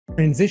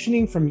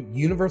Transitioning from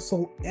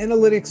Universal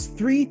Analytics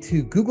 3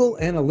 to Google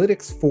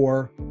Analytics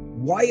 4,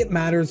 why it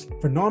matters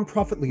for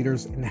nonprofit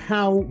leaders and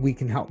how we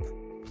can help.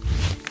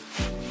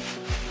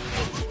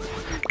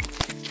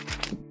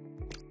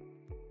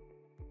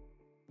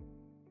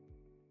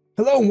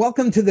 Hello and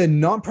welcome to the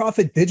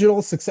Nonprofit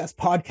Digital Success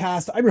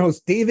Podcast. I'm your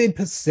host, David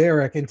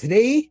Paseric, and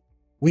today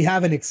we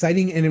have an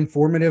exciting and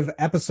informative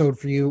episode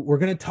for you. We're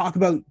going to talk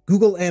about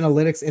Google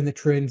Analytics and the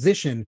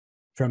transition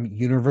from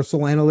Universal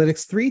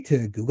Analytics 3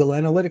 to Google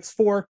Analytics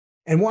 4,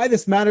 and why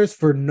this matters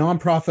for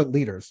nonprofit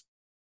leaders.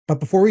 But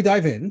before we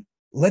dive in,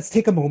 let's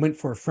take a moment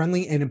for a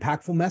friendly and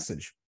impactful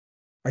message.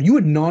 Are you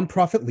a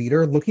nonprofit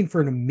leader looking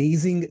for an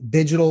amazing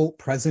digital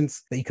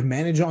presence that you can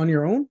manage on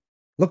your own?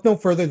 Look no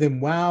further than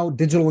Wow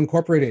Digital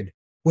Incorporated.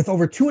 With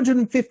over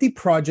 250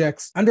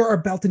 projects under our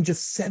belt in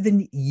just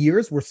 7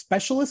 years, we're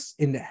specialists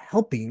in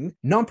helping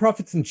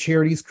nonprofits and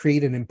charities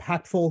create an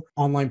impactful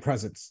online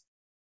presence.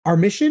 Our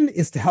mission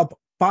is to help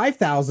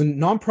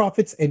 5,000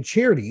 nonprofits and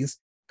charities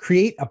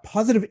create a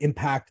positive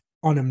impact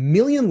on 1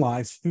 million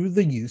lives through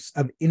the use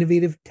of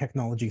innovative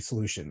technology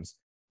solutions.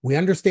 We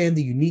understand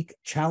the unique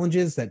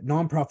challenges that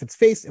nonprofits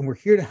face, and we're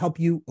here to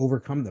help you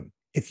overcome them.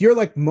 If you're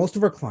like most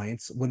of our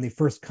clients, when they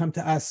first come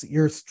to us,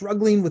 you're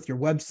struggling with your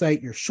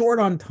website, you're short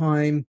on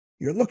time,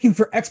 you're looking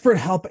for expert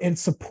help and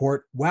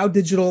support, Wow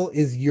Digital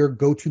is your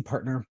go-to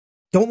partner.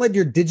 Don't let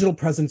your digital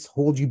presence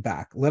hold you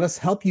back. Let us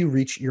help you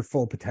reach your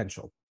full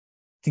potential.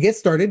 To get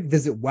started,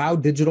 visit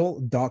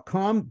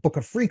wowdigital.com, book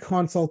a free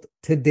consult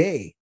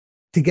today.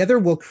 Together,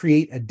 we'll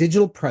create a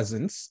digital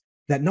presence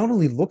that not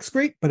only looks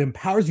great, but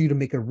empowers you to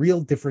make a real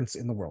difference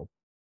in the world.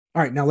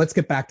 All right, now let's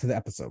get back to the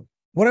episode.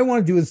 What I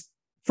want to do is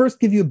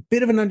first give you a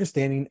bit of an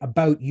understanding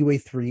about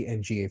UA3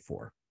 and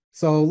GA4.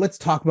 So let's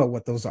talk about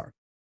what those are.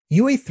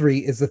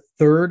 UA3 is the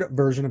third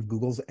version of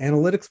Google's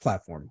analytics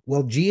platform,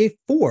 while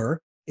GA4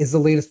 is the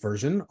latest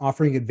version,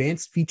 offering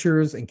advanced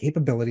features and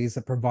capabilities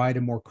that provide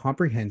a more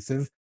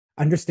comprehensive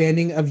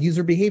understanding of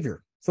user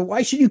behavior. So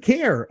why should you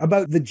care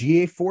about the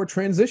GA4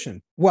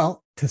 transition?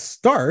 Well, to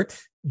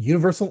start,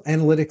 Universal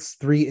Analytics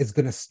 3 is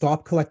going to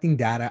stop collecting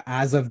data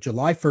as of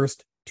July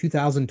 1st,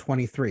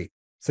 2023.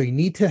 So you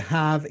need to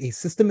have a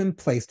system in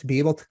place to be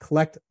able to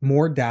collect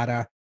more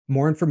data,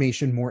 more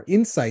information, more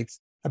insights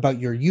about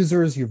your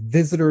users, your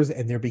visitors,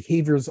 and their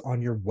behaviors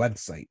on your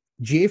website.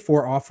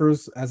 GA4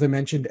 offers, as I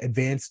mentioned,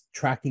 advanced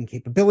tracking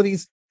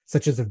capabilities,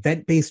 such as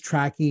event-based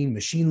tracking,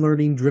 machine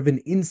learning-driven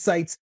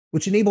insights,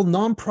 which enable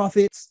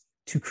nonprofits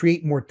to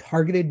create more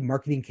targeted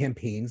marketing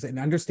campaigns and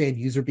understand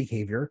user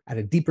behavior at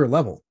a deeper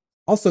level.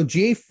 Also,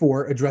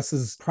 GA4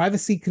 addresses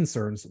privacy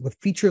concerns with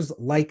features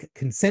like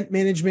consent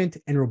management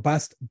and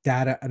robust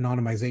data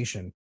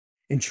anonymization,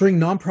 ensuring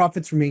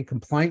nonprofits remain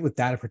compliant with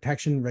data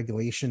protection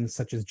regulations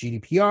such as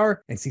GDPR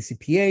and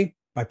CCPA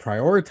by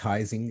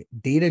prioritizing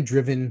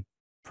data-driven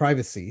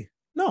privacy.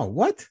 No,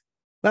 what?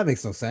 That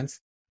makes no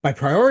sense. By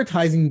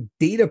prioritizing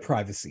data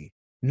privacy,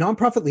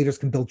 nonprofit leaders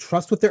can build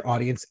trust with their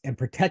audience and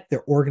protect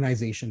their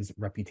organization's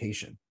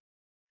reputation.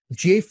 With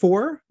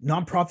GA4,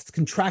 nonprofits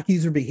can track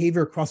user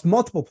behavior across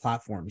multiple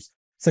platforms,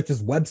 such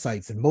as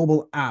websites and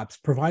mobile apps,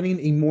 providing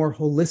a more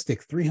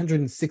holistic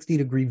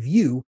 360-degree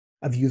view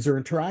of user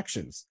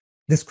interactions.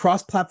 This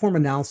cross-platform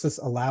analysis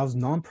allows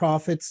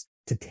nonprofits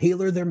to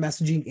tailor their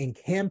messaging and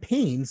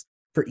campaigns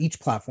for each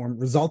platform,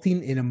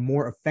 resulting in a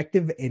more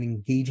effective and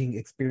engaging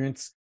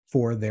experience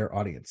for their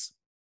audience.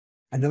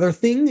 Another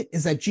thing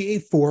is that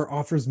GA4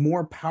 offers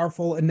more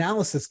powerful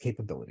analysis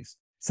capabilities,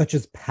 such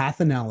as path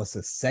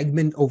analysis,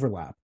 segment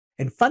overlap,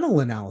 and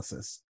funnel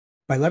analysis.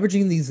 By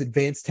leveraging these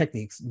advanced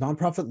techniques,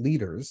 nonprofit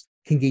leaders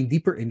can gain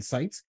deeper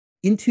insights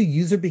into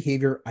user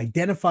behavior,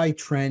 identify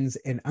trends,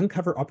 and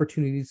uncover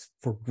opportunities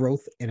for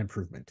growth and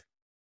improvement.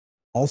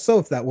 Also,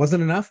 if that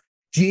wasn't enough,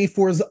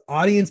 GA4's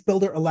Audience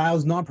Builder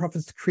allows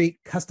nonprofits to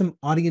create custom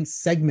audience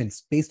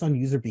segments based on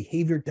user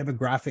behavior,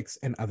 demographics,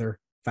 and other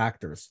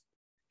factors.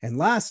 And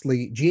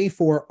lastly,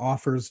 GA4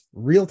 offers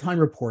real-time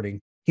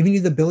reporting, giving you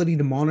the ability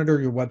to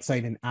monitor your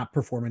website and app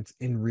performance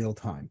in real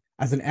time.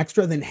 As an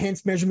extra, the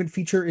enhanced measurement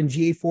feature in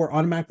GA4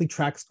 automatically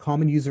tracks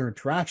common user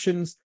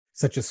interactions,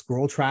 such as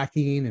scroll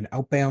tracking and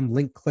outbound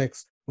link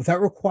clicks,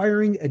 without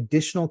requiring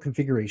additional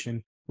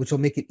configuration, which will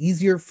make it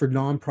easier for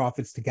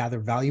nonprofits to gather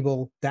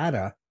valuable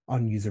data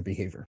on user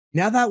behavior.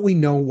 Now that we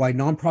know why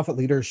nonprofit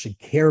leaders should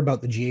care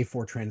about the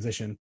GA4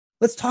 transition,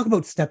 let's talk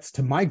about steps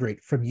to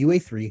migrate from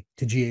UA3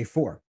 to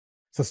GA4.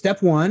 So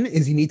step one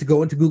is you need to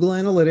go into Google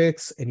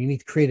Analytics and you need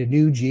to create a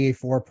new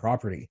GA4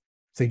 property.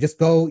 So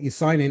you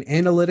sign in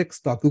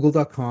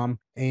analytics.google.com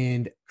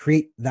and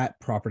create that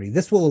property.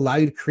 This will allow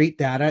you to create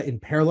data in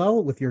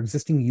parallel with your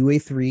existing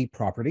UA3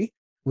 property,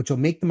 which will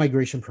make the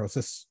migration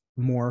process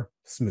more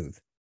smooth.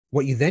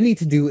 What you then need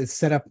to do is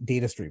set up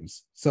data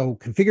streams. So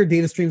configure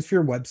data streams for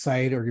your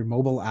website or your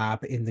mobile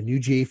app in the new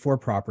GA4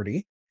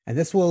 property, and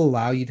this will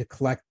allow you to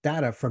collect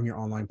data from your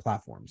online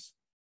platforms.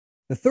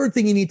 The third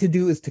thing you need to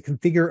do is to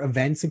configure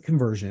events and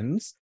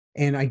conversions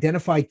and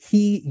identify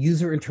key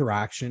user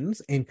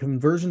interactions and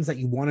conversions that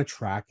you want to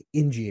track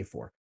in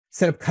GA4.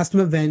 Set up custom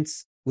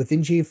events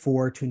within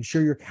GA4 to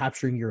ensure you're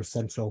capturing your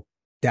essential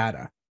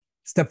data.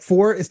 Step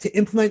 4 is to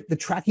implement the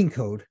tracking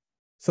code.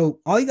 So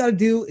all you got to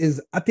do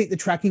is update the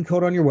tracking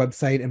code on your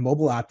website and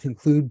mobile app to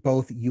include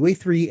both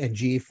UA3 and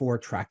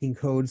GA4 tracking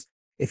codes.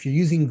 If you're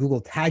using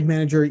Google Tag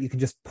Manager, you can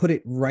just put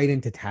it right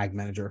into Tag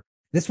Manager.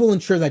 This will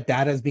ensure that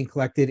data is being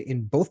collected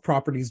in both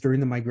properties during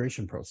the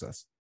migration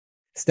process.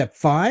 Step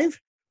 5,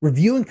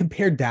 review and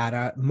compare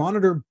data.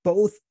 Monitor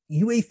both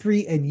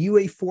UA3 and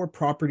UA4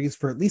 properties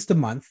for at least a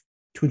month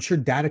to ensure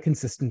data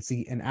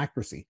consistency and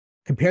accuracy.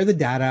 Compare the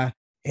data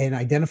and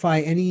identify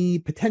any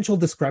potential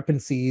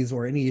discrepancies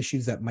or any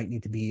issues that might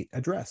need to be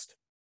addressed.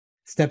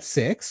 Step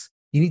 6,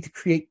 you need to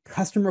create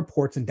custom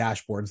reports and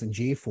dashboards in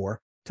GA4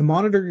 to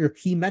monitor your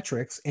key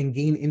metrics and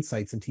gain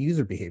insights into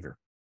user behavior.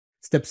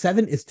 Step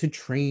 7 is to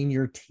train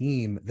your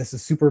team. This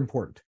is super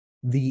important.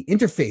 The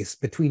interface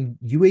between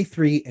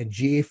UA3 and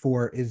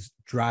GA4 is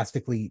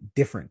drastically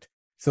different.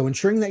 So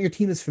ensuring that your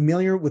team is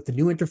familiar with the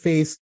new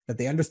interface, that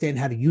they understand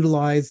how to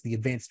utilize the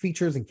advanced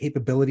features and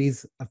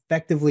capabilities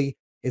effectively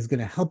is going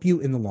to help you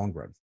in the long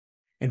run.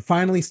 And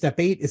finally, step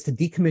 8 is to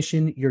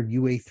decommission your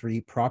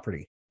UA3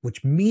 property,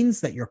 which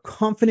means that you're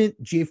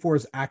confident GA4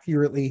 is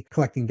accurately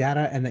collecting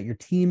data and that your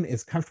team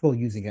is comfortable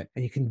using it,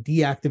 and you can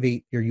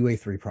deactivate your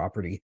UA3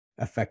 property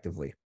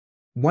effectively.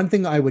 One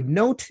thing I would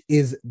note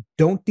is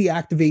don't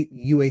deactivate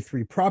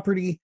UA3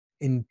 property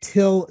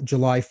until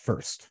July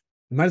 1st.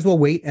 You might as well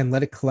wait and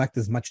let it collect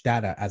as much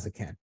data as it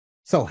can.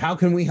 So how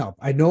can we help?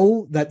 I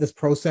know that this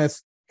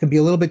process can be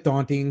a little bit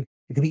daunting.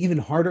 It can be even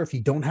harder if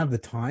you don't have the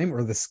time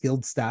or the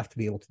skilled staff to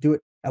be able to do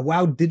it. At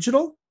Wow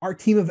Digital, our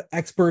team of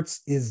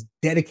experts is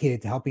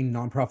dedicated to helping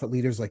nonprofit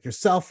leaders like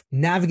yourself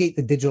navigate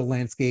the digital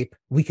landscape.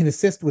 We can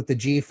assist with the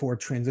GA4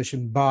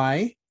 transition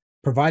by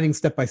providing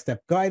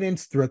step-by-step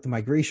guidance throughout the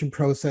migration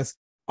process,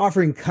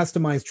 offering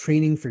customized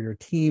training for your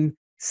team,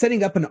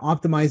 setting up and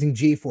optimizing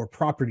GA4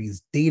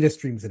 properties, data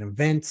streams, and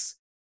events.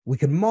 We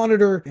can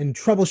monitor and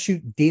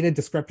troubleshoot data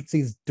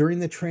discrepancies during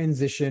the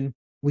transition.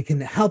 We can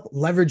help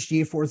leverage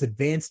GA4's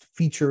advanced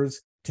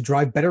features to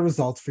drive better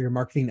results for your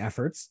marketing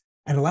efforts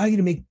and allow you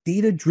to make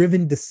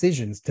data-driven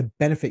decisions to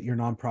benefit your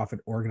nonprofit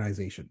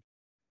organization.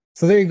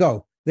 So there you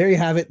go. There you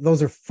have it.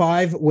 Those are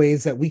 5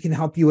 ways that we can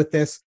help you with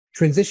this.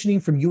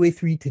 Transitioning from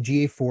UA3 to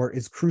GA4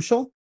 is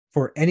crucial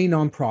for any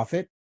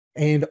nonprofit,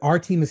 and our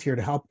team is here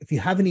to help. If you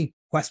have any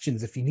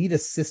questions, if you need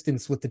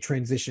assistance with the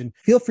transition,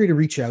 feel free to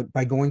reach out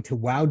by going to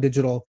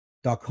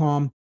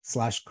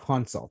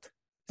wowdigital.com/consult.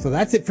 So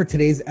that's it for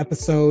today's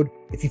episode.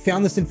 If you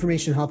found this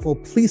information helpful,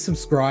 please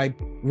subscribe,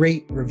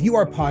 rate, review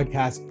our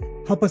podcast,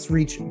 help us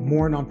reach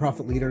more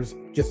nonprofit leaders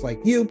just like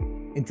you.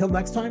 Until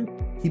next time,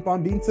 keep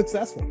on being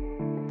successful.